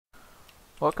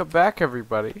Welcome back,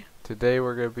 everybody. Today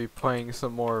we're going to be playing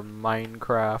some more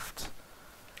Minecraft.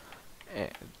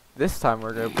 And this time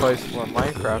we're going to play some more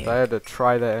Minecraft. I had to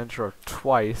try that intro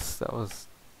twice. That was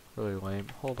really lame.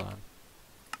 Hold on.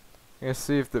 I'm going to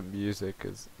see if the music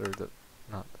is... Or the...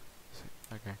 Not the music.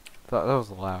 Okay. Thought that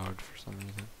was loud for some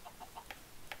reason.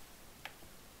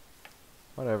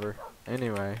 Whatever.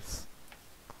 Anyways.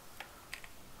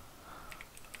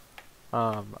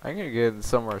 I'm gonna get in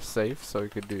somewhere safe so we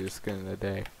could do the skin of the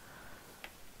day.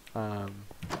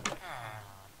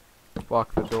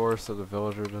 Block the door so the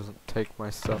villager doesn't take my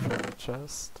stuff in the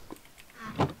chest.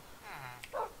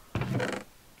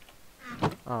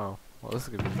 Oh, well this is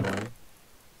gonna be annoying.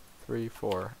 3,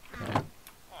 4. Okay.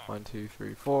 1, 2,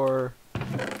 3, 4.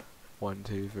 1,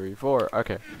 2, 3, 4.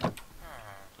 Okay.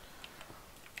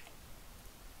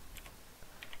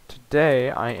 Today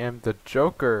I am the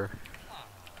Joker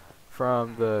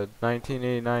from the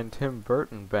 1989 Tim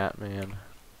Burton Batman.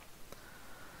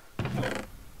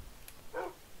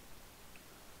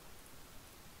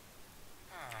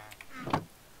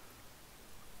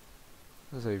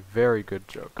 This is a very good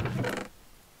Joker.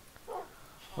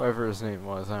 Whatever his name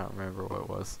was, I don't remember what it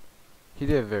was. He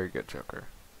did a very good Joker.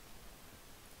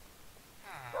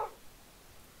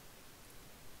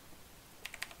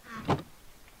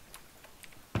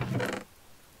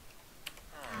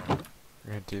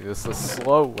 We're gonna do this the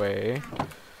slow way.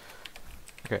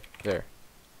 Okay, there.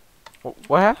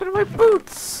 What happened to my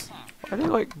boots? Why are they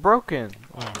like broken?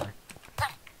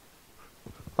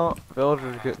 Oh,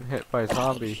 villager's getting hit by a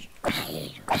zombie.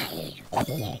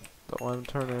 Don't want him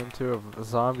to turn into a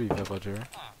zombie villager.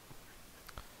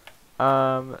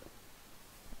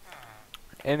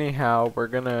 Anyhow, we're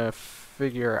gonna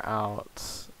figure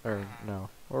out, or no,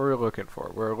 what are we looking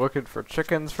for? We're looking for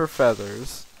chickens for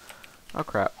feathers. Oh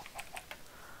crap.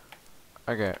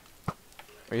 Okay.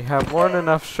 We have more than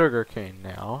enough sugarcane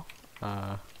now.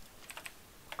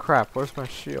 Crap, where's my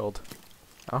shield?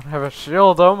 I don't have a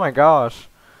shield, oh my gosh.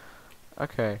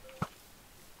 Okay.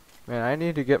 Man, I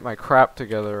need to get my crap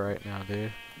together right now,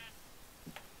 dude.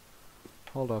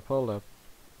 Hold up, hold up.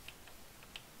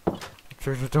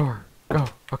 Through the door. Go.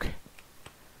 Okay.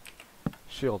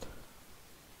 Shield.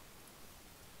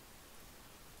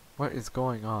 What is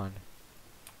going on?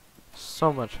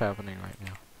 So much happening right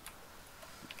now.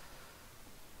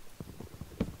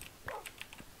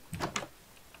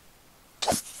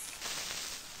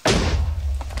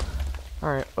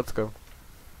 Alright, let's go.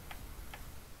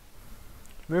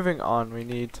 Moving on, we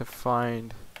need to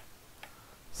find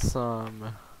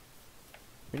some...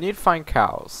 We need to find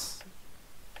cows.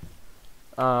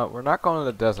 We're not going to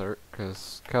the desert,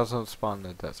 because cows don't spawn in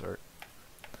the desert.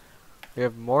 We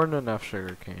have more than enough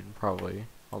sugarcane, probably.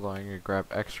 Although I'm going to grab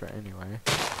extra anyway.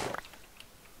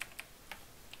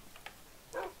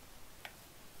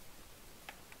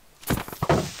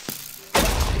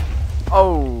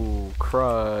 Oh,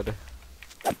 crud.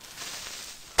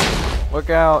 Look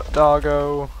out,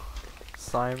 doggo.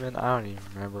 Simon, I don't even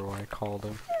remember what I called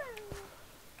him.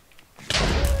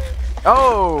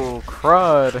 Oh,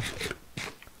 crud.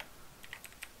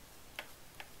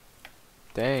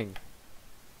 Dang.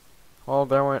 Well,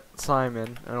 there went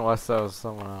Simon, unless that was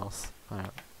someone else.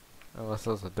 Unless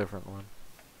that was a different one.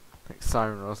 I think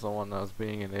Simon was the one that was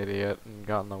being an idiot and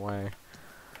got in the way.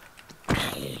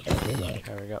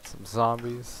 Okay, we got some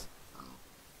zombies.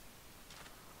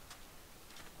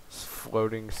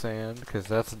 Floating sand, because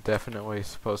that's definitely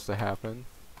supposed to happen.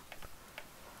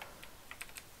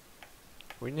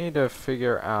 We need to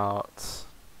figure out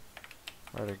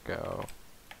where to go.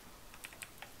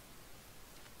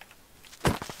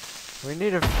 We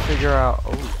need to figure out...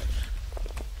 Oh.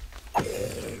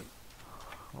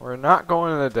 We're not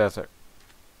going to the desert.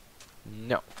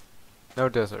 No. No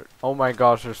desert. Oh my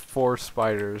gosh, there's 4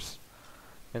 spiders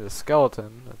and a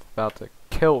skeleton that's about to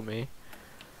kill me.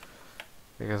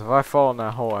 Because if I fall in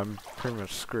that hole, I'm pretty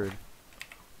much screwed.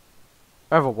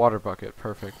 I have a water bucket.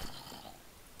 Perfect.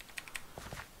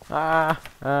 I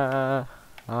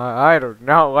do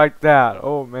not like that.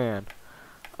 Oh man.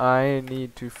 I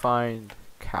need to find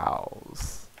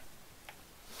cows.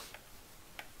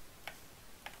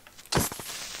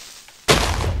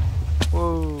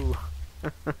 Whoa.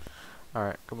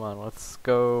 Alright, come on. Let's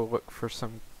go look for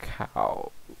some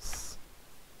cows.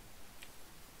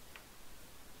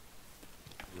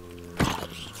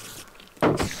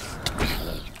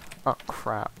 Oh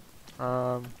crap.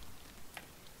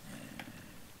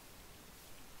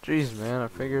 Jeez man, I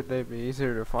figured they'd be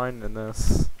easier to find than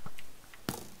this.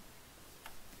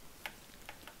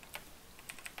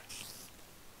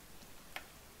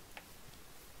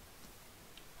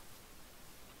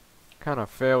 Kind of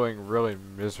failing really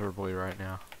miserably right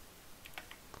now.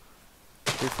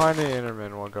 If we find the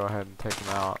Enderman, we'll go ahead and take him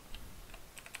out.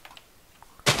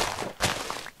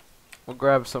 We'll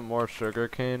grab some more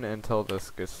sugarcane until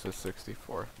this gets to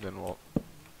 64. Then we'll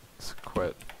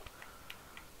quit.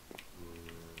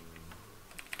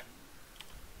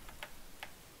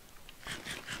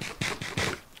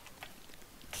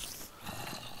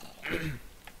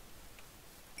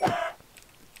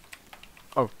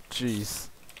 Oh, jeez.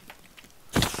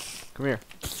 Come here.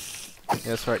 Yeah,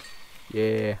 that's right.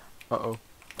 Yeah. Uh-oh.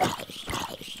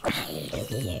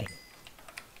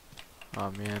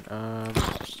 Oh, man.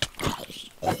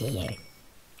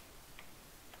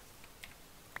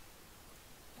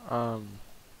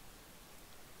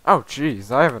 Oh,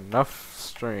 jeez. I have enough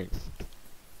strength.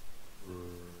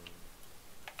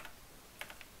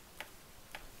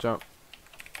 Jump.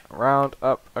 Around,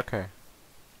 up. Okay.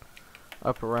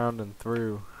 Up, around, and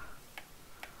through.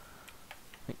 I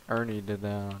think Ernie did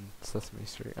that on Sesame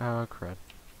Street. Oh, crud.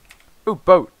 Ooh,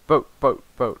 boat! Boat, boat,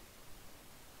 boat.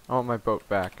 I want my boat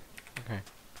back. Okay.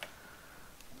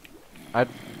 I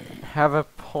have a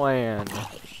plan.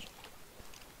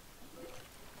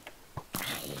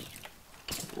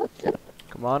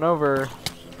 Come on over.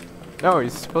 No,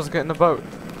 he's supposed to get in the boat.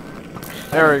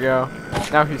 There we go.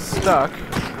 Now he's stuck.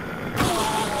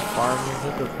 Farm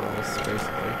hippogriffs,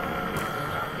 basically.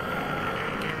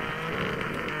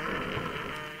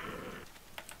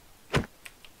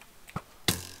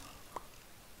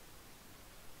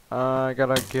 I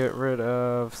gotta get rid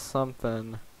of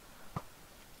something.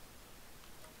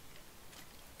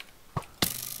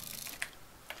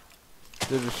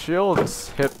 Dude, the shield's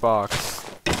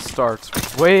hitbox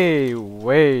starts way,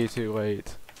 way too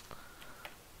late.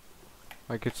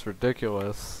 Like, it's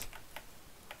ridiculous.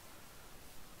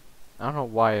 I don't know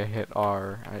why I hit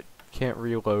R. I can't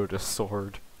reload a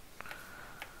sword.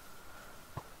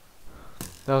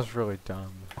 That was really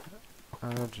dumb. Oh,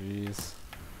 jeez.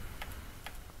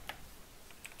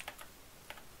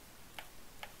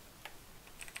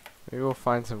 Maybe we'll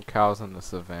find some cows in the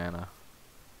savannah.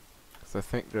 Because I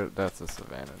think that's a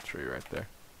savannah tree right there.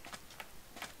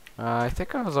 I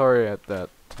think I was already at that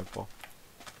temple.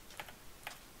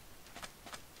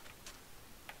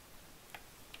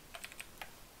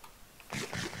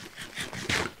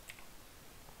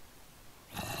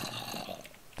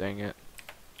 Dang it.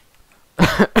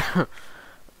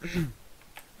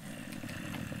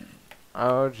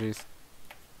 Oh, jeez.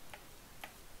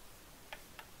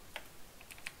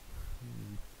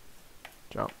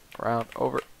 Jump around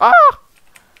over. Ah!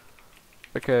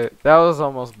 Okay, that was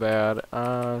almost bad.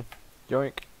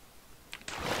 Yoink.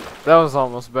 That was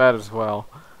almost bad as well.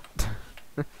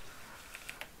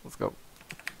 Let's go.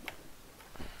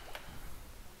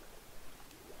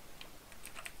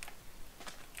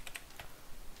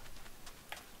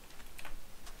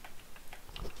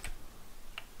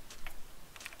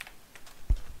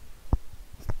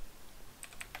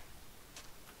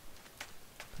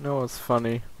 You know what's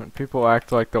funny? When people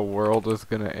act like the world is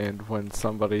gonna end when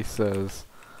somebody says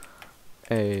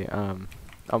a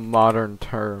modern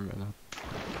term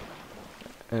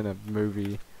in a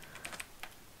movie.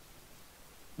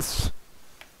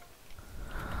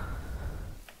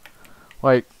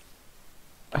 Like,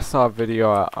 I saw a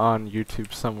video on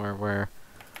YouTube somewhere where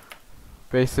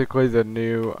basically the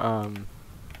new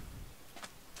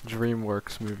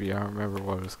DreamWorks movie, I don't remember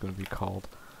what it was gonna be called.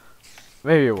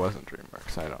 Maybe it wasn't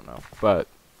DreamWorks, I don't know. But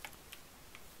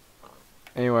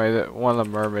anyway, one of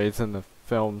the mermaids in the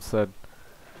film said,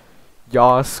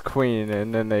 "Yas Queen,"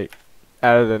 and then they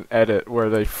added an edit where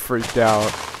they freaked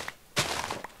out.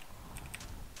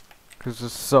 Cause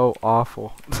it's so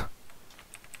awful.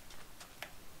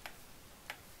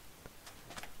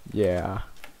 Yeah.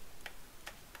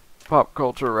 Pop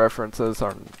culture references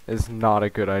is not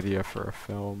a good idea for a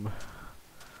film.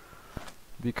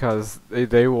 Because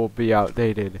they will be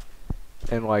outdated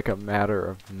in like a matter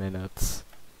of minutes.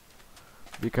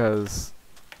 Because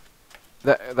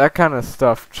that kind of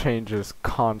stuff changes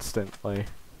constantly.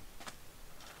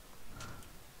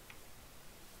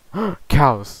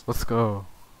 Cows, let's go.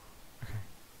 Okay.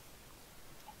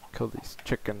 Kill these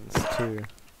chickens too.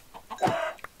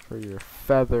 For your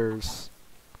feathers.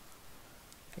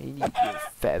 I need your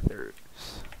feathers.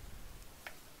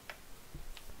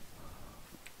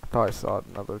 I thought I saw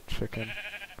another chicken.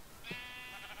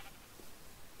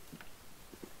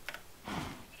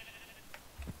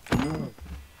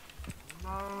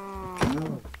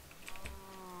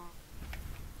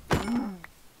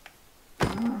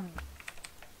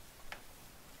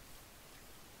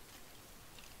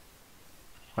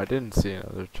 I didn't see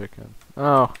another chicken.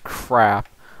 Oh, crap.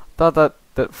 Thought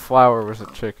that flower was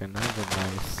a chicken. That would be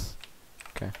nice.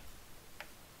 Okay.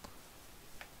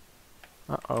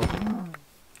 Uh-oh.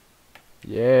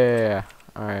 Yeah.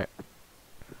 Alright.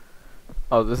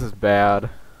 Oh, this is bad.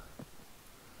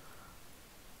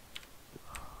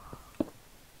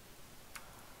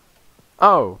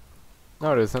 Oh!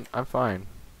 No, it isn't. I'm fine.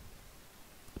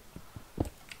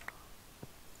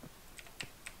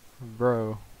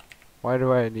 Bro. Why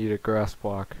do I need a grass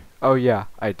block? Oh, yeah.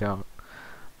 I don't.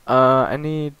 I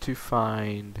need to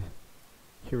find...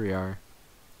 Here we are.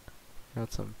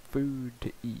 Got some food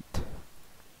to eat.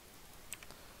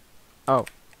 Oh.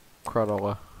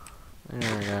 Crudola.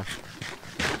 There we go.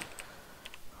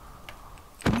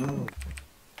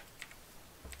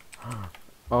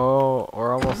 Oh,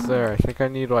 we're almost there. I think I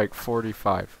need like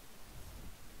 45.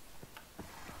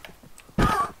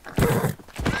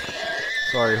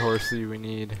 Sorry, horsey, we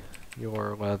need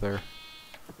your leather.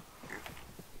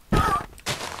 It's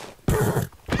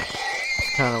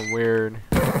kind of weird.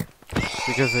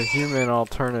 Because a human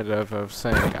alternative of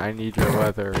saying I need your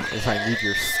leather is I need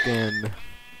your skin.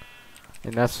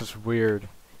 And that's just weird.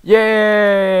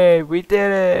 Yay! We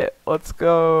did it! Let's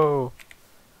go!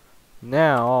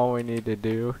 Now all we need to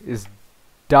do is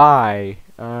die.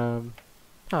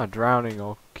 Drowning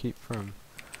will keep from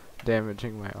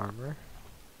damaging my armor.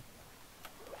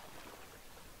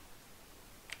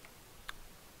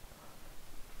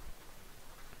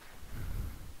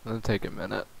 It'll take a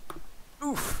minute.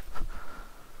 Oof!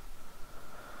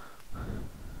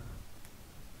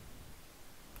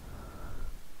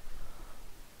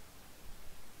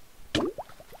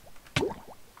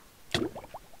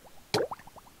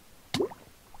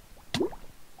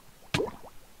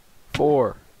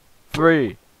 Four,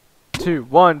 3, 2,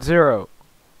 1, 0.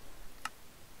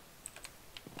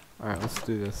 Alright, let's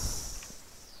do this.